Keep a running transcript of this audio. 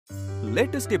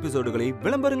Latest எபிசோடுகளை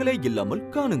விளம்பரங்களே இல்லாமல்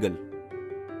காணுங்கள்.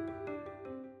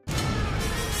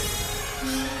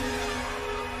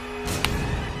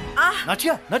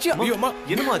 நாச்சியா நாச்சியா ஐயோ அம்மா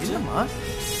என்னம்மா அது? என்னம்மா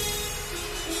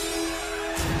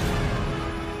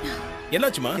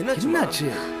என்னாச்சுமா? என்னாச்சு?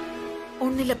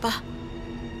 ஒண்ணு இல்லப்பா.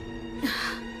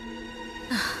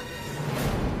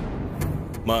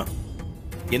 மா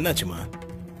என்னாச்சுமா?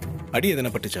 அடி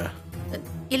எதனா பட்டுச்சா?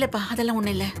 இல்லப்பா, அதெல்லாம்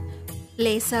ஒண்ணு இல்ல.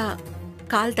 லேசா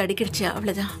கால் தடிக்கிடுச்சு,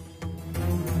 அவ்வளவுதான்.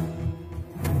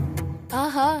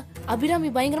 ஆஹா,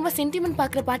 அபிராமி பயங்கரமா சென்டிமெண்ட்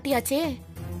பாக்குற பாட்டியாச்சே.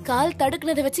 கால்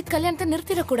தடுக்குனதை வச்சு கல்யாணத்தை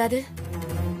நிறுத்திடக்கூடாது.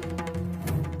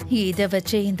 இத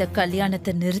வச்சே இந்த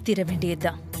கல்யாணத்தை நிறுத்திட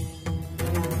வேண்டியதுதான்.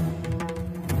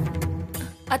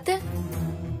 அத்தை,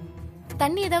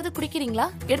 தண்ணி ஏதாவது குடிக்கிறீங்களா?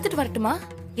 எடுத்துட்டு வரட்டுமா?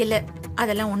 இல்ல,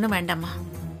 அதெல்லாம் ஒண்ணும் வேண்டாமா.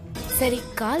 சரி,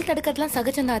 கால் தடுக்கிறதுலாம்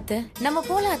சகஜம்தான் அத்தை. நம்ம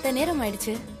போலாம் அத்தை, நேரம்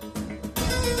ஆயிடுச்சு.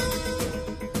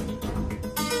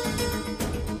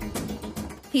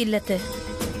 இல்லத்த,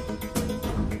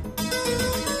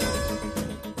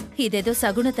 இது ஏதோ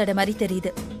சகுன தடை மாதிரி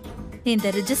தெரியுது. இந்த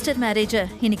ரிஜிஸ்டர் மேரேஜ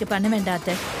இன்னைக்கு பண்ண வேண்டாம்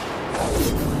அத்தை.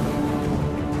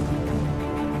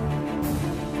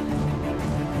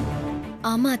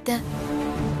 ஆமா அத்தை,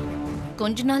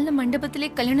 கொஞ்ச நாள்ல மண்டபத்திலே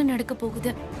கல்யாணம் நடக்க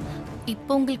போகுது.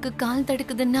 இப்போ உங்களுக்கு கால்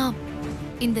தடுக்குதுன்னா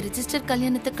இந்த ரிஜிஸ்டர்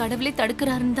கல்யாணத்தை கடவுளே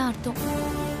தடுக்கிறாருன்னு தான் அர்த்தம்.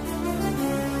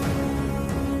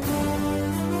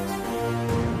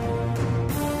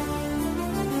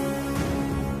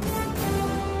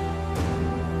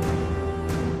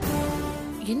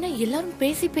 என்ன எல்லாரும்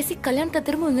பேசி பேசி கல்யாணத்தை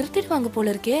திரும்ப நிறுத்திடுவாங்க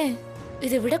போல இருக்கே.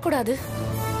 இதை விடக்கூடாது.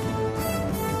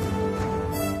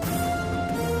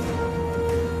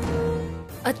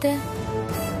 அத்தை,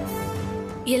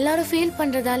 எல்லாரும் ஃபீல்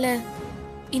பண்றதால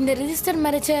இந்த ரிஜிஸ்டர்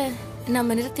மேரேஜ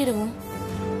நாம நிறுத்திடுவோம்.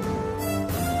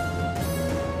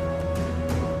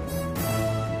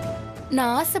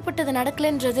 நான் ஆசைப்பட்டது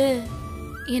நடக்கலன்றது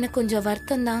எனக்கு கொஞ்சம்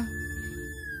வருத்தம் தான்.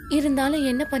 இருந்தாலும்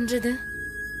என்ன பண்றது?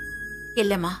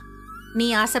 இல்லம்மா, நீ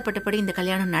ஆசைப்பட்டபடி இந்த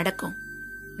கல்யாணம் நடக்கும்.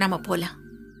 நாம போலாம்.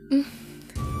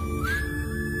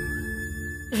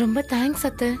 ரொம்ப தேங்க்ஸ்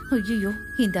அத்தை. ஐயோ,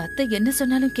 இந்த அத்தை என்ன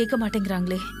சொன்னாலும் கேட்க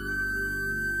மாட்டேங்கிறாங்களே.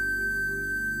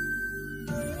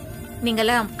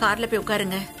 நீங்கெல்லாம் கார்ல போய்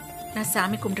உட்காருங்க, நான்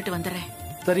சாமி கும்பிட்டுட்டு வந்துடுறேன்.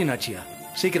 சரி நாச்சியா,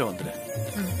 சீக்கிரம் வந்துடு.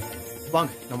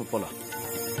 வாங்க நம்ம போலாம்.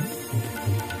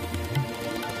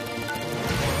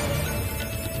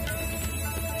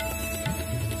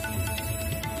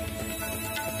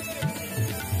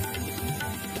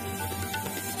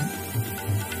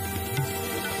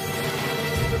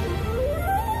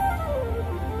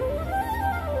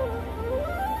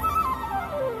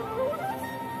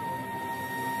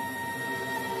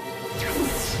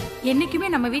 என்னைக்குமே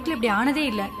நம்ம வீட்டுல இப்படி ஆனதே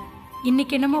இல்ல.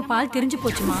 இன்னைக்கு என்னமோ பால் தெரிஞ்சு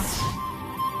போச்சுமா.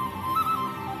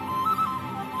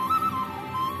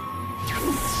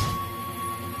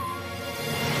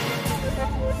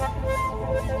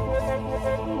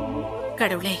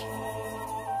 கடவுளே,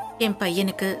 என்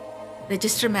பையனுக்கு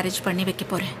ரெஜிஸ்டர் மேரேஜ் பண்ணி வைக்க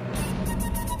போறேன்.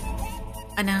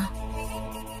 ஆனா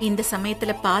இந்த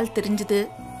சமயத்துல பால் தெரிஞ்சது,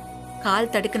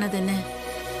 கால் தடுக்குனதுன்னு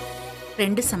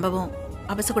 2 சம்பவம்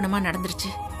அபசகுணமா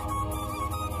நடந்துருச்சு.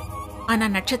 ஆனா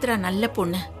நட்சத்திரா நல்ல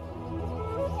பொண்ணு.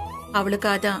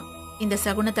 அவளுக்காதான் இந்த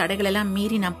சகுன தடைகள் எல்லாம்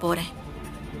மீறி நான் போறேன்.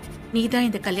 நீதான்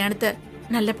இந்த கல்யாணத்தை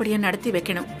நல்லபடியா நடத்தி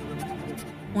வைக்கணும்.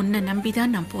 உன்னை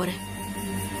நம்பிதான் நான் போறேன்.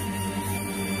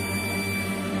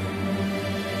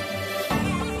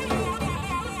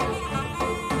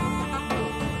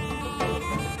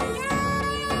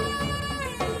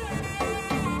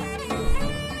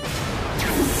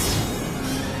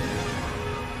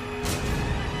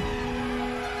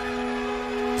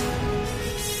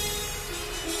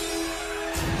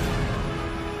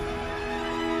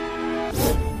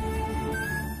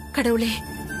 கடவுளே,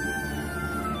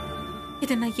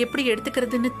 இதை நான் எப்படி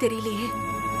எடுத்துக்கிறதுன்னு தெரியலையே.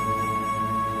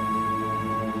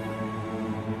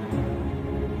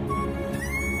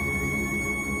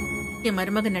 என்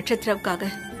மருமக நட்சத்திராவுக்காக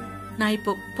நான்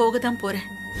இப்போ போகத்தான் போறேன்.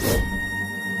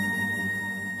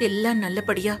 எல்லாம்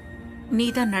நல்லபடியா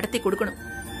நீதான் நடத்தி கொடுக்கணும்.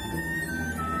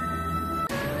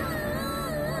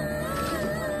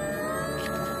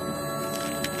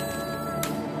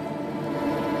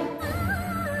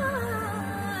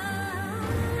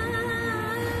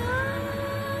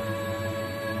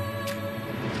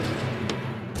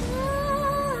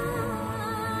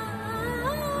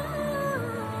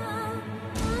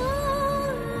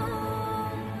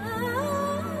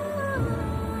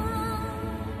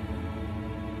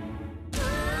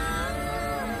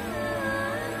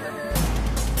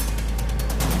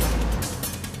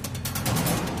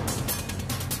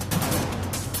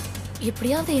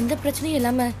 எப்படியாவது எந்த பிரச்சனையும்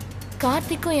இல்லாம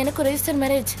கார்த்திக்கும் எனக்கும் ரெஜிஸ்டர்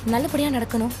மேரேஜ் நல்லபடியா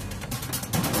நடக்கணும்.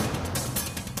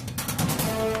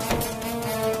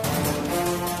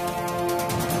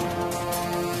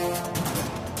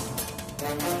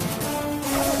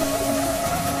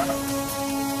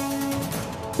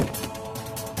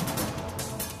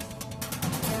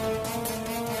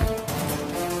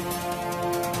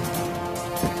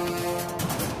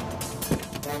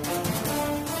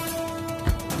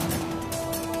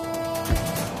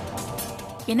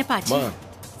 என்னப்பா ஆச்சு?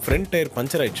 Front tyre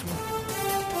puncture ஆயிடுச்சுமா.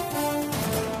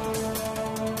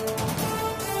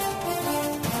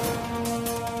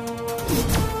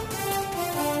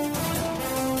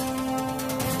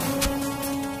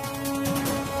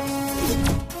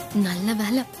 நல்ல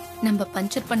வேலை நம்ம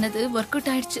பஞ்சர் பண்ணது ஒர்க்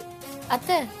அவுட் ஆயிடுச்சு.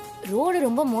 அத்தை, ரோடு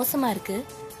ரொம்ப மோசமா இருக்கு,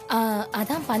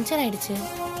 அதான் பஞ்சர் ஆயிடுச்சு.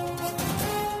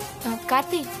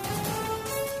 கார்த்தி,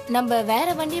 நம்ம வேற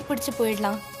வண்டியை பிடிச்சு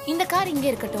போயிடலாம். இந்த கார்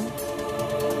இங்கே இருக்கட்டும்.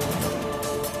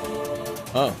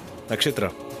 நக்ஷத்ரா,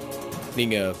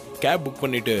 நீங்க கேப் புக்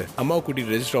பண்ணிட்டு அம்மாவை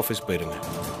கூட்டிட்டு ரெஜிஸ்டர் ஆஃபீஸ் போயிருங்க.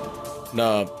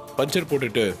 நான் பஞ்சர்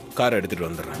போட்டுட்டு காரை எடுத்துட்டு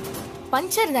வந்துடுறேன்.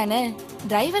 பஞ்சர் தானே,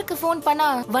 டிரைவருக்கு ஃபோன் பண்ணா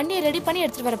வண்டியை ரெடி பண்ணி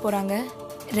எடுத்துட்டு வர போறாங்க.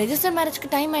 ரெஜிஸ்டர்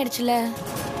மேரேஜ்க்கு டைம் ஆயிடுச்சுல.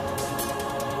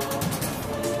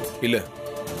 இல்ல,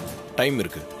 டைம்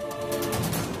இருக்கு,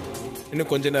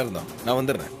 இன்னும் கொஞ்ச நேரம் தான், நான்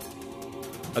வந்துடுறேன்.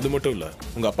 அது மட்டும் இல்ல,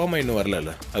 உங்க அப்பா அம்மா இன்னும்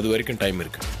வரல, அது வரைக்கும் டைம்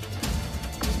இருக்கு.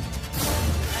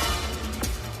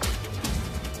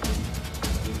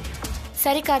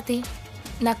 சரி கார்த்தி,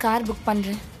 நான் கார் புக்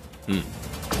பண்றேன்.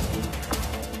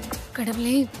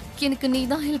 கடவுளே, எனக்கு நீ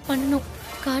தான் ஹெல்ப் பண்ணணும்.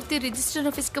 கார்த்தி ரெஜிஸ்டர்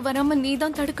ஆபீஸ்க்கு வராம நீ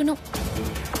தான் தடுக்கணும்.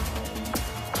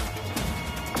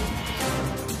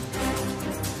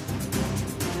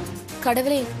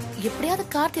 கடவுளே, எப்படியாவது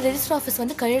கார்த்தி ரெஜிஸ்டர் ஆபீஸ்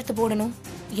வந்து கையெழுத்து போடணும்.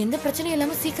 எந்த பிரச்சனையும்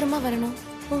இல்லாம சீக்கிரமா வரணும்.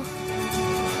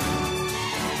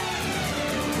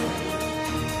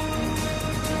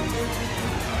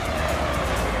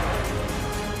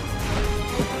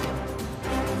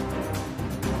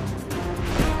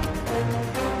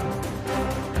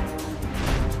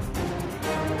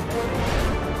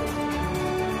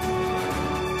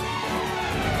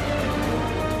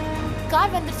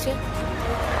 கார் வந்துருச்சு.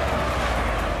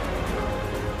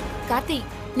 கார்த்தி,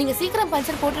 நீங்க சீக்கிரம்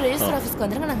பஞ்சர் போட்டு ரெஜிஸ்டர் ஆபீஸ்க்கு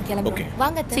வந்துருங்க, நாங்க கிளம்புறோம்.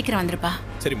 வாங்க, சீக்கிரம் வந்துருப்பா.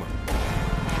 சரிம்மா.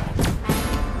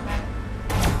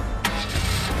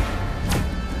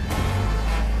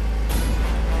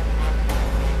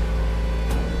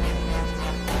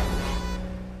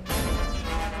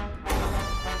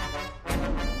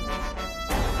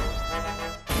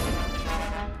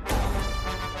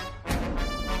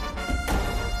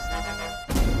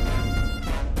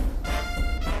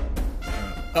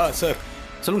 சார்,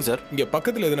 சொல்லுங்க சார். இங்க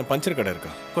பக்கத்துல எதுனா பஞ்சர் கடை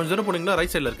இருக்கா? கொஞ்சம் தூரம் போனீங்கன்னா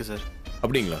ரைட் சைடில் இருக்கு சார்.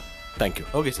 அப்படிங்களா? தேங்க்யூ.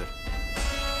 Okay sir.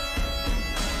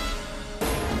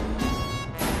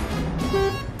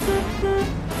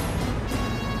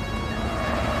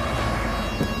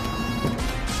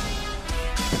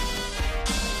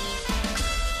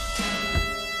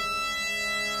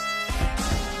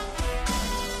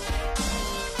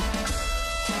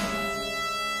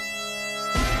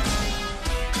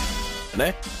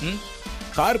 அண்ணே,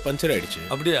 கார் பஞ்சர் ஆயிடுச்சு.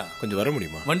 அப்படியா? கொஞ்சம் வர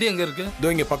முடியுமா? வண்டி எங்க இருக்கு?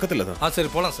 இதோ இங்க பக்கத்துல தான். சரி,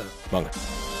 போலாம் சார். வாங்க.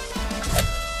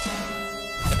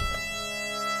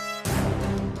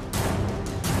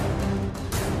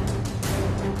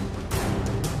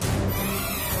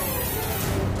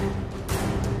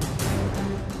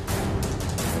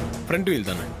 ஃப்ரண்ட் வீல்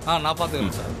தானே? நான்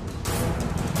பாத்துக்கிறேன் சார்.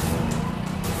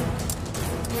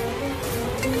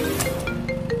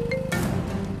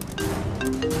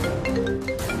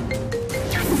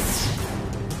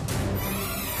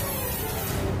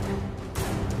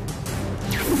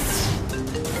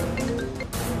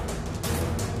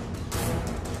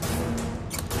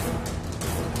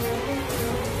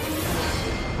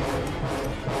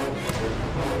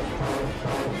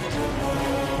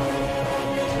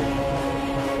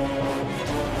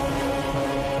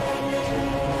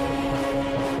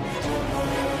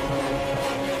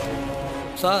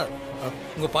 சார்,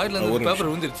 உங்க பாக்கெட்ல இருந்து ஒரு பேப்பர்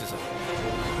விழுந்துருச்சு சார்.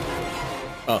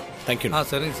 தேங்க்யூ.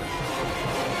 சரிங்க சார்.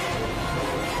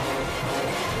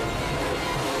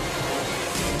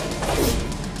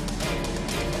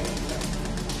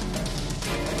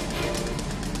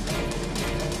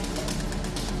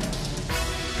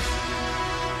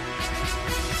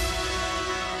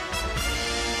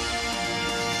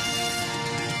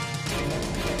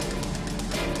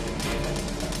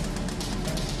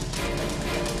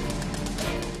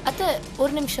 அத்தை,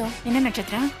 ஒரு நிமிஷம். என்ன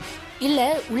நட்சத்திரா? இல்ல,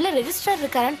 உள்ள ரெஜிஸ்டர்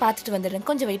இருக்காரான்னு பாத்துட்டு வந்துடுறேன்,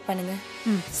 கொஞ்சம் வெயிட் பண்ணுங்க.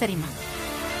 சரிம்மா.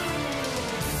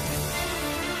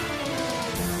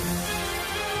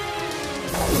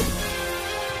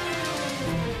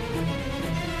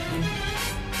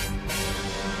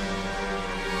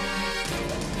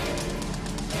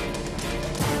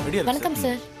 ரெடியா இருக்கு வணக்கம்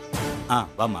சார்.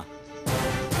 வாமா.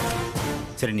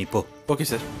 சரி நீ போ. Okay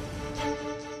sir.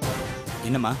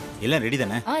 என்னம்மா எல்லாம் ரெடி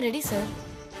தானே? Ready sir.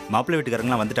 மாப்பிள்ளை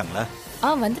வீட்டுக்காரங்களாம் வந்துட்டாங்களா?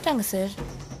 வந்துட்டாங்க சார்.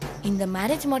 இந்த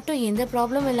மேரேஜ் மட்டும் எந்த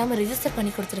ப்ராப்ளமும் இல்லாம ரெஜிஸ்டர்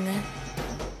பண்ணி கொடுத்துருங்க.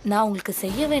 நான் உங்களுக்கு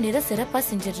செய்ய வேண்டியதை சிறப்பா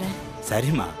செஞ்சிடுறேன்.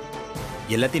 சரிம்மா,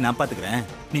 எல்லாத்தையும் நான் பாத்துக்கிறேன்.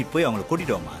 நீ போய் அவங்கள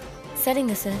கூட்டிட்டு வாமா.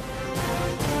 சரிங்க சார்.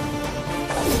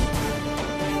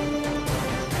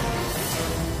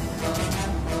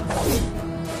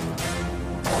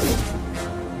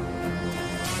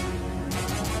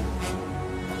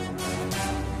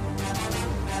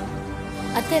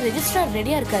 அத்தை, ரெஜிஸ்ட்ரார்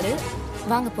ரெடியா இருக்காரு,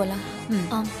 வாங்க போலாம்.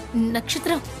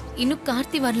 நட்சத்திரா, இன்னும்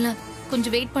கார்த்தி வரல,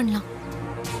 கொஞ்சம் வெயிட் பண்ணலாம்.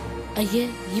 ஐயே,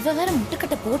 இவ வேற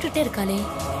முட்டுக்கட்டை போட்டுட்டே இருக்காளே.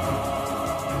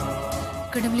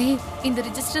 கடவுளே, இந்த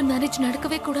ரெஜிஸ்டர் மேரேஜ்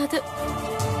நடக்கவே கூடாது.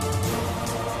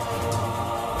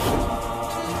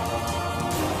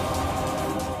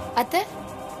 அத்தை,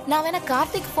 நான் வேணா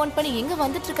கார்த்திக் போன் பண்ணி எங்க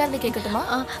வந்துட்டு இருக்காருன்னு கேட்கட்டுமா?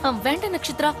 வேண்டாம்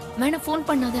நட்சத்திரா, வேணா போன்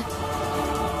பண்ணாத.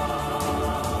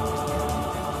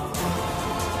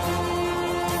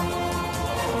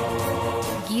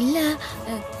 இல்ல,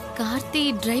 கார்த்தி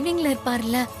டிரைவிங்ல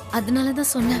இருப்பார்ல,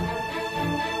 அதனாலதான் சொன்னேன்.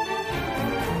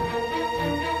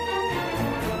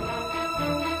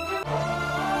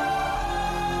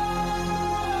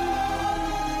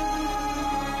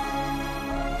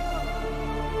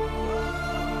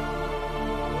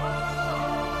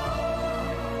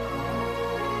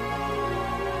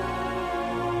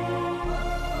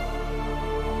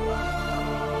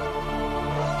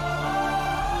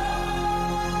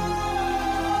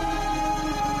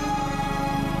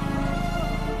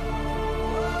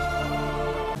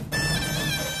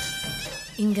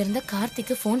 இங்க இருந்த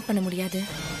கார்த்திக்கு போன் பண்ண முடியாது.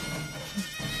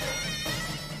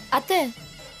 அத்தை,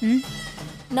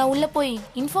 நான் உள்ள போய்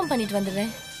இன்ஃபார்ம் பண்ணிட்டு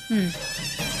வந்துடுறேன்.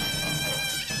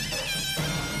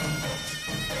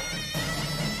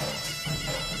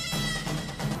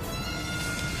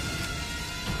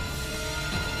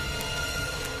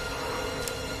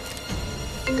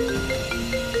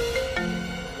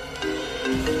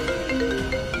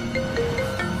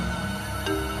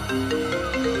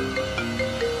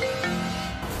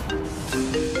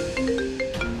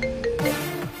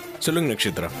 சொல்லுங்க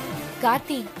நட்சத்திரா.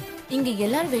 கார்த்தி, இங்க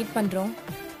எல்லாரும் வெயிட் பண்றோம்.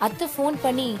 அத்தை போன்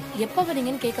பண்ணி எப்ப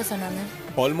வரீங்கன்னு கேட்க சொன்னாங்க.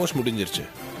 ஆல்மோஸ்ட் முடிஞ்சிருச்சு,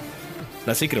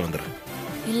 நான் சீக்கிரம் வந்துடுறேன்.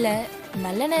 இல்ல,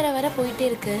 நல்ல நேரம் வேற போயிட்டே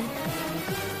இருக்கு,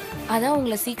 அதான்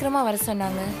உங்களை சீக்கிரமா வர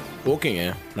சொன்னாங்க. ஓகேங்க,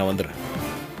 நான் வந்துடுறேன்.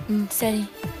 சரி.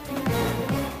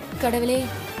 கடவுளே,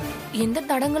 எந்த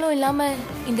தடங்களும் இல்லாம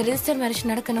இந்த ரெஜிஸ்டர்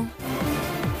மேரேஜ் நடக்கணும்.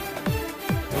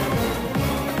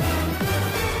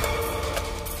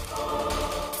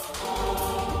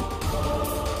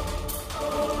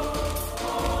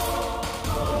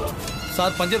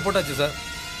 சார், பஞ்சர் போட்டாச்சு சார்.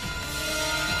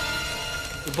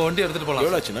 இப்போ வண்டி எடுத்துட்டு போலாம்.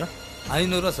 எவ்வளோ ஆச்சுண்ணா?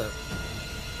 500 ரூபா சார்.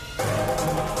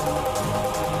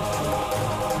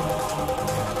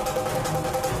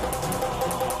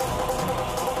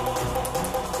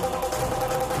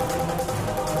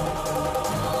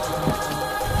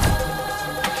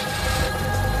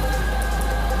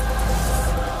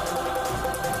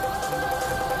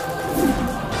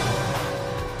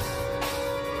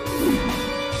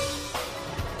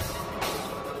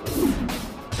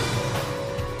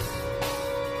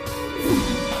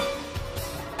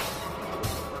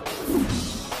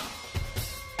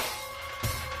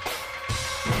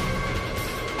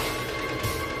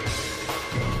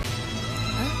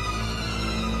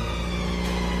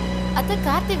 அத்தை,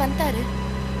 கார்த்தி வந்தாரு.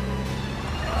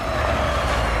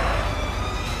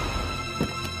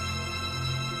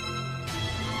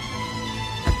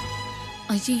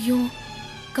 ஐயோ,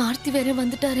 கார்த்தி வேற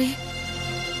வந்துட்டாரே.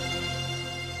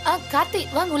 கார்த்தி,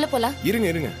 வாங்க உள்ள போலாம். இருங்க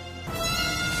இருங்க.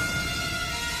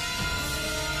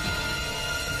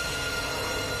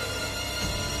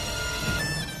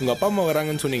 உங்க அப்பா அம்மா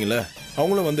வராங்கன்னு சொன்னீங்கல்ல,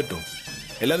 அவங்களும் வந்துட்டோம்.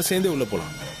 எல்லாரும் சேர்ந்தே உள்ள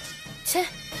போலாம். ச்சே,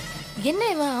 என்ன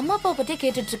இவன் அம்மா அப்பா பத்தி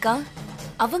கேட்டுட்டு இருக்கான்?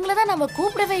 அவங்களதான் நம்ம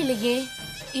கூப்பிடவே இல்லையே.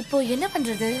 இப்போ என்ன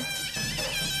பண்றது?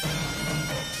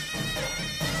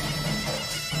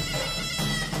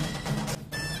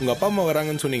 உங்க அப்பா அம்மா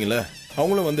வராங்கன்னு சொன்னீங்கல்ல,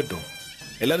 அவங்களும் வந்துட்டோம்.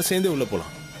 எல்லாரும் சேர்ந்தே உள்ள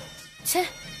போலாம். ச்சே,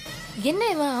 என்ன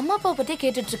இவன் அம்மா அப்பா பத்தி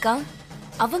கேட்டுட்டு இருக்கான்?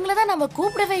 அவங்களதான் நம்ம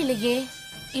கூப்பிடவே இல்லையே.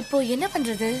 இப்போ என்ன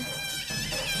பண்றது?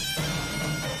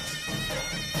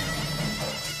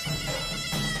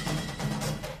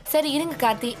 சரி இருங்க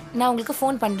கார்த்தி, நான் உங்களுக்கு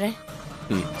ஃபோன் பண்றேன்.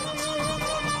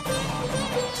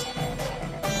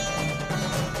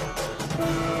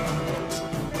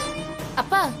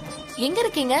 அப்பா, எங்க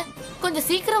இருக்கீங்க? கொஞ்சம்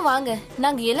சீக்கிரம் வாங்க,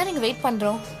 நாங்க எல்லாரும் இங்க வெயிட்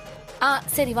பண்றோம்.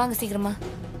 சரி வாங்க சீக்கிரமா.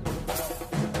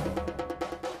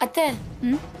 அத்தை,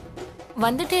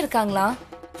 வந்துட்டே இருக்காங்களா?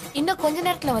 இன்னும் கொஞ்ச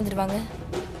நேரத்துல வந்துடுவாங்க.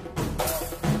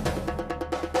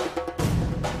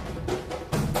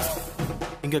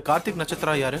 இங்க கார்த்திக்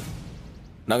நட்சத்திரா யாரு?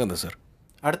 நாங்கள் தான் சார்.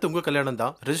 அடுத்து உங்க கல்யாணம்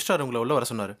தான். ரெஜிஸ்ட்ரார் உங்களை உள்ள வர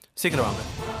சொன்னாரு. சீக்கிரம் வாங்க.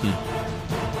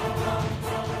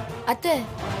 அத்தை,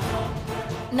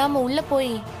 நாம உள்ள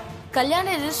போய் கல்யாண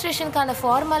ரெஜிஸ்ட்ரேஷனுக்கான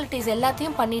ஃபார்மாலிட்டிஸ்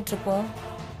எல்லாத்தையும் பண்ணிட்டு இருப்போம்.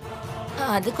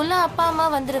 அதுக்குள்ள அப்பா அம்மா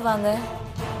வந்துடுவாங்க.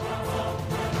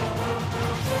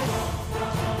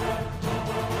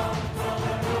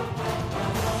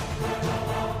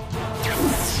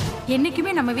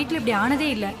 என்னைக்குமே நம்ம வீட்டில் இப்படி ஆனதே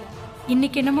இல்லை.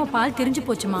 இன்னைக்கு என்னமோ பால் தெரிஞ்சு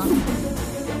போச்சுமா.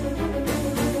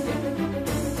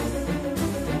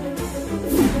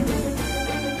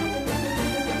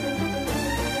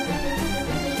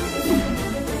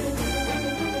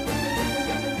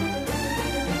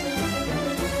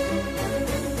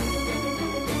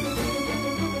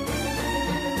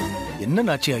 என்ன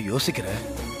நாச்சியா யோசிக்கிற?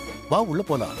 வா உள்ள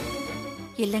போலாம்.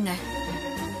 இல்லைங்க,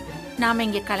 நாம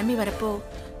இங்க கிளம்பி வரப்போ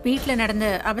வீட்டில் நடந்த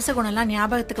அபசகுணம்லாம்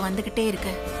ஞாபகத்துக்கு வந்துகிட்டே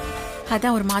இருக்கு.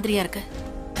 அதான் ஒரு மாதிரியா இருக்கு.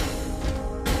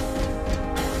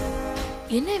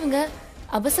 என்ன இவங்க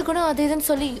அபசகுணம் அது இதுன்னு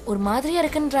சொல்லி ஒரு மாதிரியா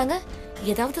இருக்குன்றாங்க?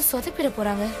 ஏதாவது சொதப்பிட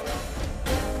போறாங்க.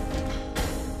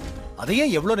 அதையே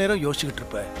எவ்வளவு நேரம் யோசிச்சுக்கிட்டு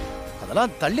இருப்ப?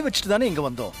 அதெல்லாம் தள்ளி வச்சுட்டு தானே இங்க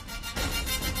வந்தோம்.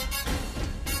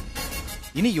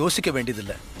 இனி யோசிக்க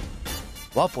வேண்டியதில்லை.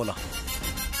 வா போலாம்.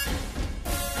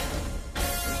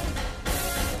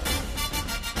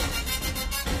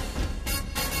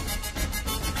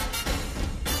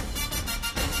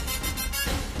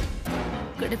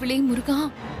 கடவுளே முருகா,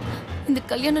 இந்த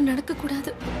கல்யாணம் நடக்க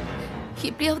கூடாது.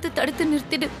 எப்படியாவது தடுத்து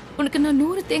நிறுத்திடு. உனக்கு நான்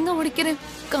 100 தேங்காய் உடைக்கிறேன்.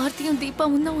 கார்த்தியும்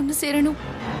தீபாவும் தான் ஒண்ணு சேரணும்.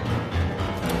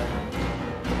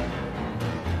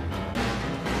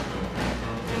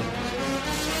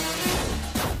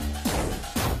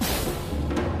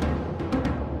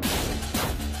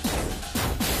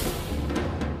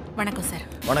 வணக்கம் சார்.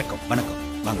 வணக்கம். வணக்கம்.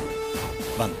 வாங்க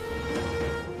வாங்க.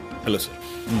 Hello sir.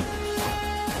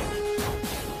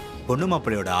 பொண்ணு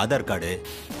மாப்பிள்ளையோட ஆதார் கார்டு,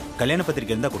 கல்யாண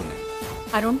பத்திரிக்கை இருந்தா கொடுங்க.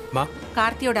 அருண், மா.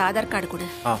 கார்த்தியோட ஆதார் கார்டு கொடு.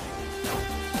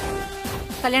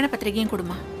 கல்யாண பத்திரிகையும்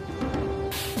கொடுமா.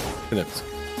 இந்தாங்க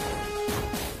சார்.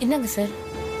 என்னங்க சார்?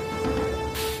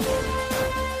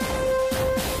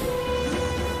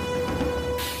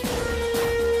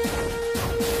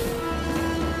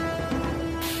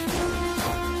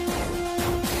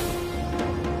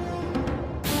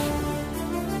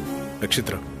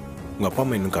 நட்சத்திரா, உங்க அப்பா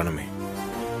அம்மா இன்னும் காணுமே.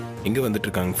 எங்க வந்துட்டு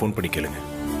இருக்காங்க? ஃபோன் பண்ணி கேளுங்க.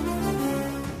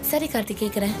 சரி கார்த்திக்,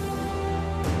 கேக்குறேன்.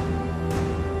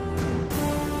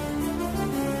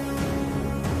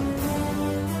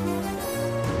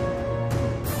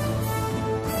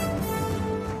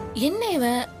 என்ன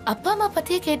இவன் அப்பா அம்மா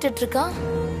பத்தியே கேட்டுட்டு இருக்கான்?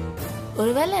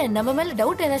 ஒருவேளை நம்ம மேல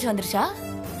டவுட் ஏதாச்சும் வந்துருச்சா?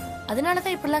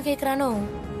 அதனாலதான் இப்படிலாம் கேக்குறானோ?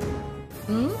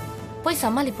 போய்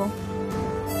சமாளிப்போம்.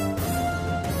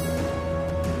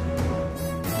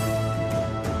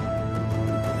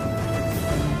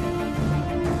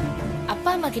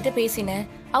 அப்பா அம்மா கிட்ட பேசினேன்.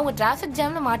 அவங்க டிராபிக்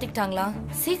ஜாம்ல மாட்டிக்கிட்டாங்களா,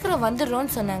 சீக்கிரம்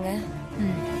வந்துடுறோம்னு சொன்னாங்க.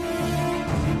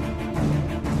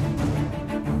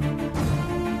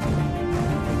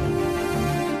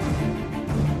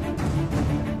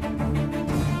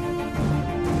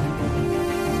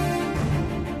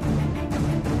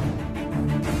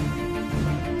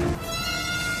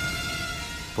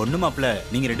 பொண்ணு மாப்பிள்ள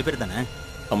நீங்க 2 பேர் தானே?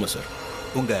 ஆமா சார்.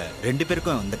 உங்க 2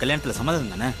 பேருக்கும் இந்த கல்யாணத்துல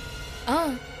சம்மதம் தானே?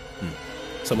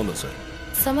 சம்மதம் சார்.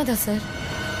 சம்மதம் சார்.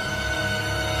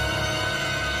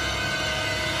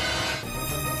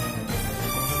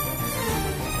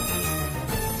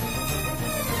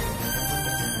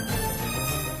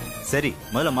 சரி,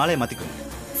 முதல்ல மாலையை மாத்திக்கோங்க.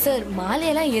 சார்,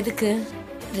 மாலையெல்லாம் எதுக்கு?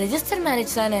 ரெஜிஸ்டர்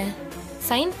மேரேஜ் தானே,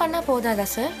 சைன் பண்ணா போதாதா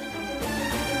சார்?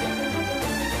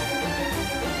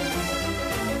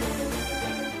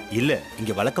 இல்ல,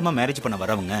 இங்க வழக்கமா மேரேஜ் பண்ண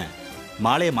வரவங்க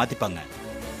மாலையை மாத்திப்பாங்க.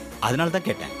 அதனால தான்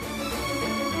கேட்டேன்.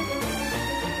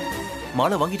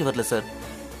 மாலை வாங்கிட்டு வரல சார்.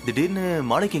 திடீர்னு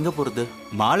மாலைக்கு எங்க போறது?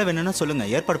 மாலை வேணும்னா சொல்லுங்க,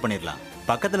 ஏற்பாடு பண்ணிடலாம்.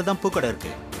 பக்கத்துல தான் பூக்கடை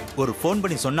இருக்கு. ஒரு ஃபோன்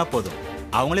பண்ணி சொன்னா போதும்,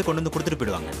 அவங்களே கொண்டு வந்து கொடுத்துட்டு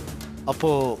போயிடுவாங்க. அப்போ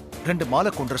 2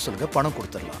 மாலை கொண்டு வர சொல்லுங்க, பணம்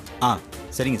கொடுத்துடலாம்.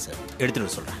 சரிங்க சார், எடுத்துட்டு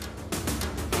வர சொல்றேன்.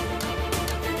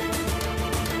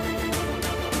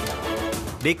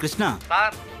 டேய் கிருஷ்ணா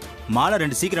சார், மாலை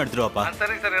 2 சீக்கிரம் எடுத்துட்டு வாப்பா.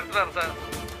 சரிங்க சார், எடுத்துட்டு வரேன்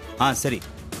சார். சரி,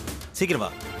 சீக்கிரம்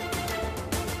வா.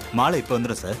 மாலை இப்போ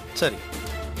வந்துடும் சார். சரி.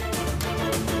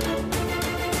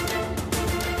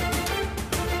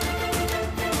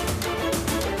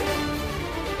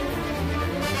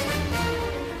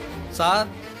 சார்,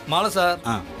 மாலை சார்.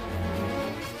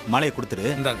 மாலையை கொடுத்துரு.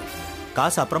 இந்தாங்க.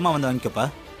 காசு அப்புறமா வந்து வாங்கிக்கப்பா.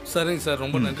 சரிங்க சார்,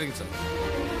 ரொம்ப நன்றிங்க சார்.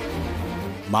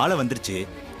 மாலை வந்துருச்சு,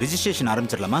 ரிஜிஸ்ட்ரேஷன்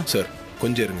ஆரம்பிச்சிடலாமா? சார்,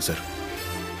 கொஞ்சம் இருங்க சார்.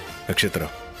 நட்சத்திரா,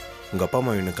 உங்கள் அப்பா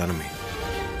அம்மா இன்னும் காணுமே.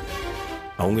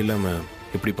 அவங்க இல்லாமல்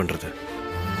எப்படி பண்ணுறது?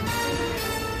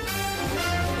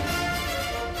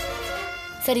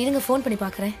 சரி இருங்க, ஃபோன் பண்ணி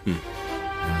பார்க்குறேன்.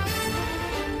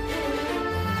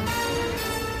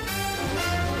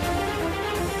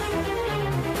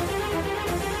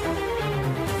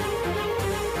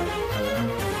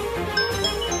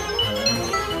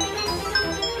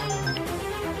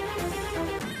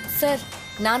 சார்,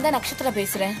 நான் தான் நட்சத்திரா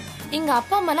பேசுறேன். எங்க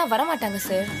அப்பா அம்மாலாம் வரமாட்டாங்க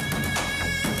சார்.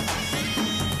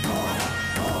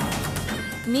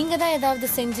 நீங்க தான் ஏதாவது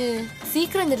செஞ்சு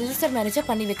சீக்கிரம் இந்த ரிஜிஸ்டர் மேரேஜை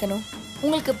பண்ணி வைக்கணும்.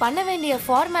 உங்களுக்கு பண்ண வேண்டிய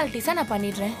ஃபார்மாலிட்டிஸா நான்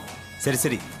பண்ணிடுறேன். சரி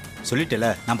சரி, சொல்லிட்டேல,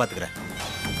 நான் பாத்துக்கிறேன்.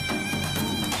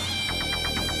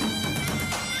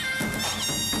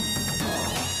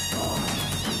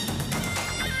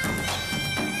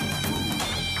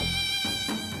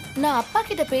 நான் அப்பா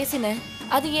கிட்ட பேசினேன்.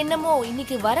 அது என்னமோ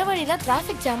இன்னைக்கு வர வழியில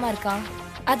டிராஃபிக் ஜாமா இருக்கான்.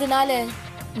 அதனால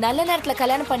நல்ல நேரத்துல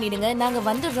கல்யாணம் பண்ணிடுங்க, நாங்க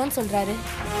வந்துடுறோம்னு சொல்றாரு.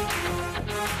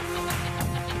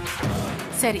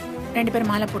 சரி, 2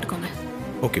 பேரும் மாலை போட்டுக்கோங்க.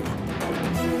 ஓகேம்மா.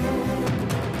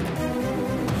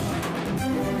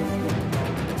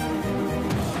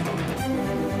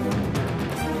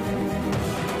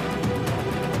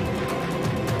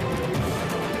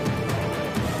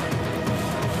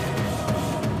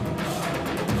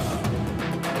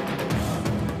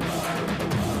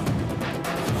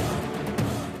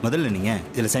 முதல்ல நீங்க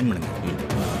இதுல சைன் பண்ணுங்க.